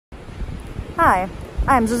Hi,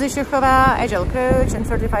 I'm Zuzi Sochova, Agile coach and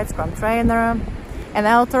certified Scrum trainer and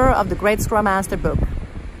author of the Great Scrum Master book.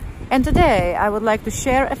 And today I would like to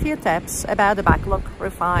share a few tips about the backlog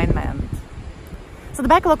refinement. So the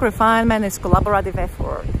backlog refinement is a collaborative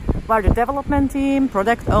effort where the development team,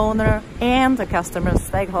 product owner and the customers,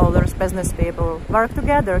 stakeholders, business people work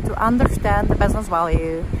together to understand the business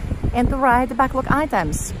value and to write the backlog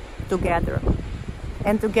items together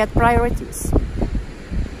and to get priorities.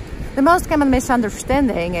 The most common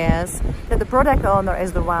misunderstanding is that the product owner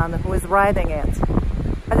is the one who is writing it,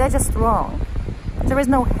 but that's just wrong. There is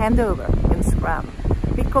no handover in Scrum.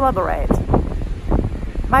 We collaborate.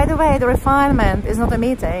 By the way, the refinement is not a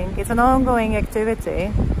meeting, it's an ongoing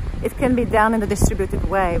activity. It can be done in a distributed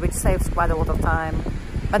way, which saves quite a lot of time,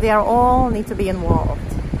 but they all need to be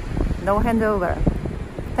involved. No handover.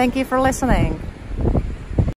 Thank you for listening.